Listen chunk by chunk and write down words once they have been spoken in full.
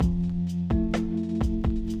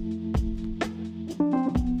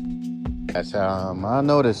That's how I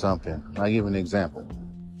noticed something. I'll give an example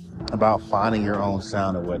about finding your own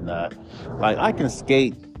sound and whatnot. Like I can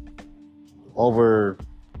skate over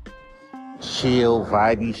chill,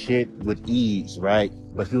 vibey shit with ease, right?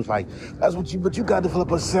 But feels like but you gotta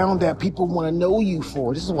develop a sound that people want to know you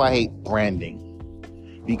for. This is why I hate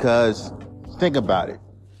branding. Because think about it.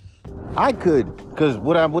 Because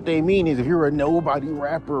what they mean is if you're a nobody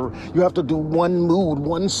rapper, you have to do one mood,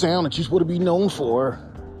 one sound that you're supposed to be known for,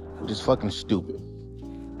 which is fucking stupid.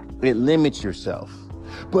 It limits yourself.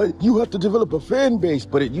 But you have to develop a fan base,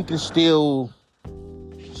 but you can still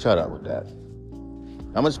shut up with that.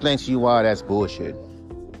 I'm gonna explain to you why that's bullshit.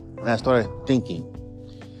 And I started thinking.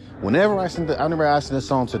 Whenever I remember I sent a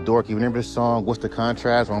song to Dorky, remember the song, What's the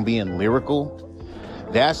Contrast, where I'm being lyrical?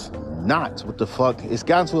 That's not what the fuck. It's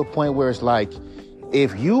gotten to a point where it's like,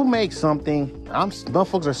 if you make something,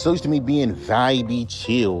 motherfuckers are so used to me being vibey,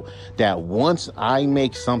 chill, that once I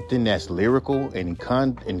make something that's lyrical and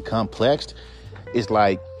complex, it's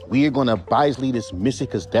like, we are gonna biasly dismiss it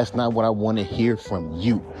because that's not what I want to hear from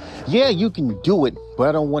you. Yeah, you can do it, but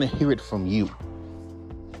I don't want to hear it from you.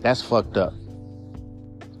 That's fucked up.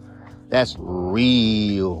 That's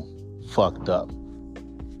real fucked up.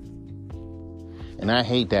 And I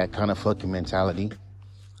hate that kind of fucking mentality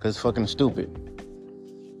because it's fucking stupid.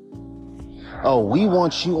 Oh, we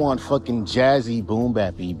want you on fucking jazzy boom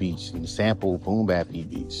bappy beats and sample boom bappy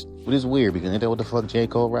beats. But it's weird because ain't that what the fuck J.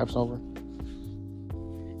 Cole raps over?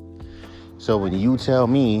 So when you tell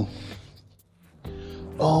me,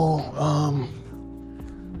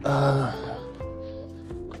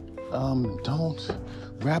 don't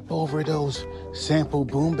rap over those sample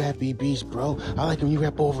boom bappy beats, bro. I like when you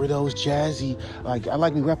rap over those jazzy, I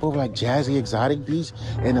like when you rap over like jazzy exotic beats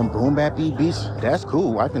and them boom bappy beats. That's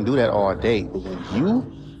cool. I can do that all day. But when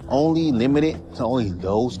you only limit it to only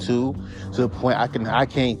those two, to the point I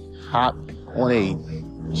can't hop on a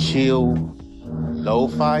chill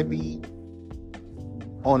lo-fi beat,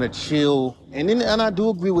 on a chill, and I do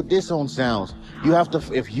agree with this on sounds. You have to,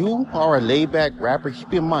 if you are a laid-back rapper,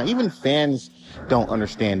 keep in mind, even fans don't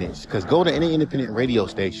understand this, because go to any independent radio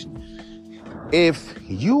station. If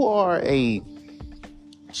you are a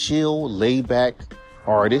chill, laid-back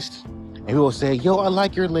artist, and people say, yo, I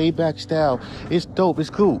like your laid-back style, it's dope,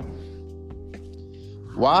 it's cool.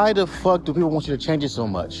 Why the fuck do people want you to change it so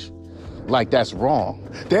much? Like, that's wrong.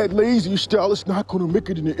 That lazy style is not gonna make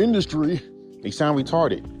it in the industry. They sound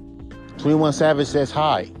retarded. 21 Savage says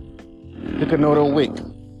hi. Pick another wick.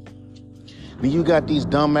 Then you got these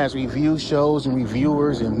dumbass review shows and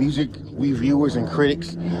reviewers and music reviewers and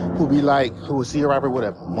critics who will see a rapper with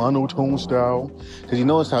a monotone style. Because you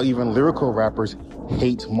notice how even lyrical rappers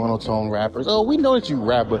hate monotone rappers. Oh, we know that you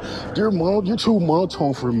rap, but you're too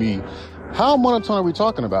monotone for me. How monotone are we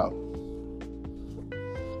talking about?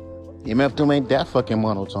 MF Doom ain't that fucking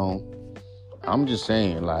monotone. I'm just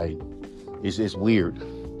saying, it's weird.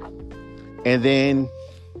 And then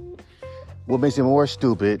what makes it more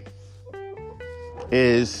stupid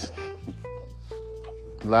is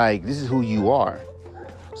this is who you are.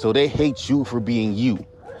 So they hate you for being you.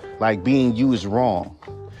 Like being you is wrong.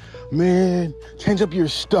 Man, change up your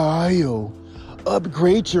style.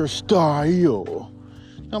 Upgrade your style.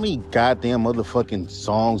 How many goddamn motherfucking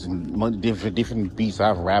songs and different beats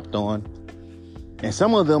I've rapped on? And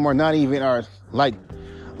some of them are not even like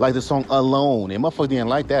the song Alone. And motherfuckers didn't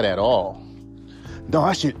like that at all. No,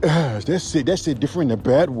 I should that's it different in a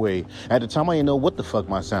bad way. At the time, I didn't know what the fuck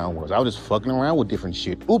my sound was. I was just fucking around with different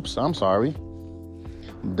shit. Oops, I'm sorry.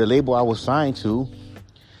 The label I was signed to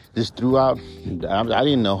just threw out, I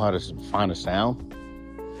didn't know how to find a sound.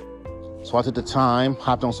 So I took the time,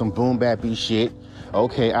 hopped on some boom bappy shit.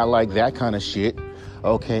 Okay, I like that kind of shit.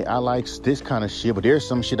 Okay, I like this kind of shit, but there's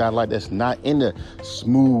some shit I like that's not in the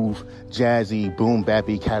smooth, jazzy, boom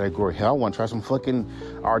bappy category. Hell, I want to try some fucking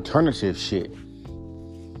alternative shit.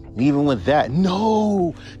 Even with that,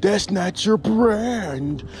 no, that's not your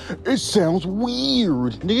brand. It sounds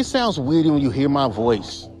weird. It sounds weird when you hear my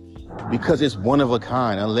voice because it's one of a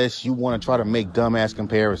kind, unless you want to try to make dumbass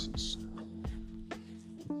comparisons.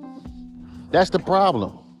 That's the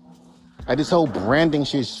problem. This whole branding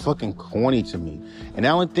shit is fucking corny to me. And the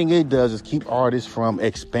only thing it does is keep artists from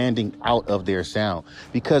expanding out of their sound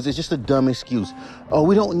because it's just a dumb excuse. Oh,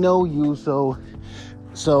 we don't know you, so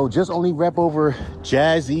just only rap over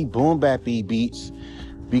jazzy, boom bappy beats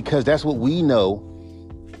because that's what we know.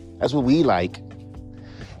 That's what we like.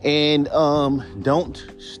 And don't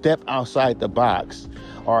step outside the box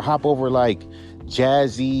or hop over like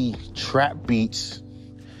jazzy trap beats,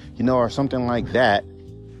 or something like that.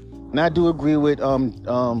 And I do agree with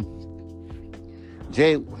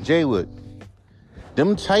Jay Wood.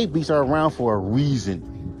 Them type beats are around for a reason.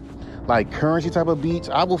 Like currency type of beats,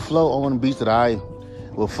 I will flow on beats that I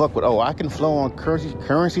will fuck with. Oh, I can flow on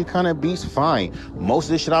currency kind of beats, fine. Most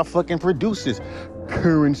of this shit I fucking produce is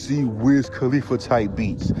Currency Wiz Khalifa type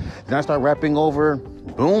beats. Then I start rapping over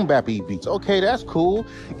boom bappy beats. Okay, that's cool.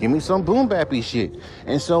 Give me some boom bappy shit.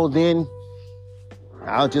 And so then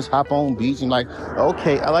I'll just hop on beats and like,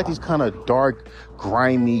 okay, I like these kind of dark,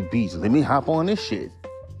 grimy beats. Let me hop on this shit.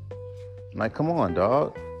 Like, come on,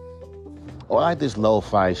 dog. Oh, I like this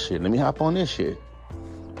lo-fi shit. Let me hop on this shit.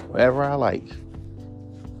 Whatever I like.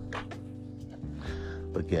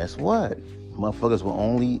 But guess what? Motherfuckers will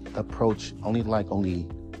only like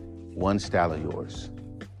one style of yours.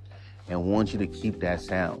 And want you to keep that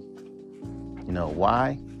sound. You know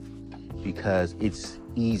why? Because it's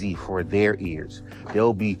easy for their ears.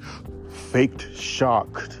 They'll be faked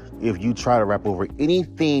shocked if you try to rap over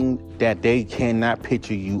anything that they cannot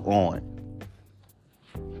picture you on.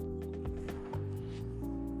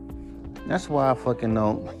 That's why I fucking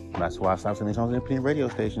know. That's why I stopped sending songs to independent radio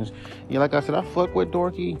stations. Yeah, like I said, I fuck with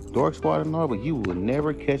Dork Squad and all, but you will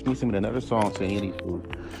never catch me singing another song to any of these fools.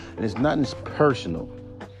 And it's nothing personal.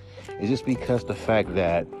 It's just because the fact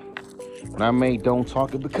that when I made Don't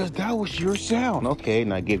Talk It, because that was your sound. Okay,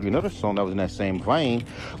 and I gave you another song that was in that same vein,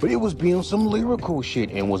 but it was being some lyrical shit.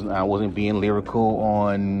 And I wasn't being lyrical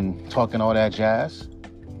on Talking All That Jazz.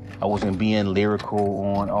 I wasn't being lyrical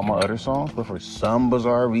on all my other songs, but for some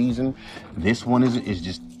bizarre reason, this one is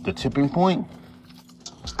just the tipping point.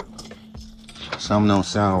 Something don't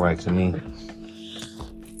sound right to me.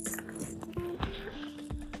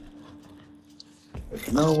 But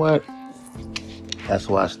you know what? That's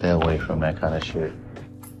why I stay away from that kind of shit.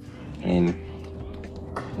 And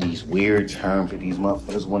these weird terms that these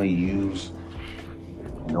motherfuckers want to use.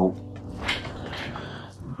 Nope.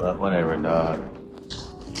 But whatever, dog.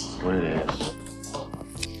 What it is.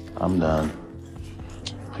 I'm done.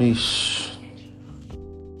 Peace.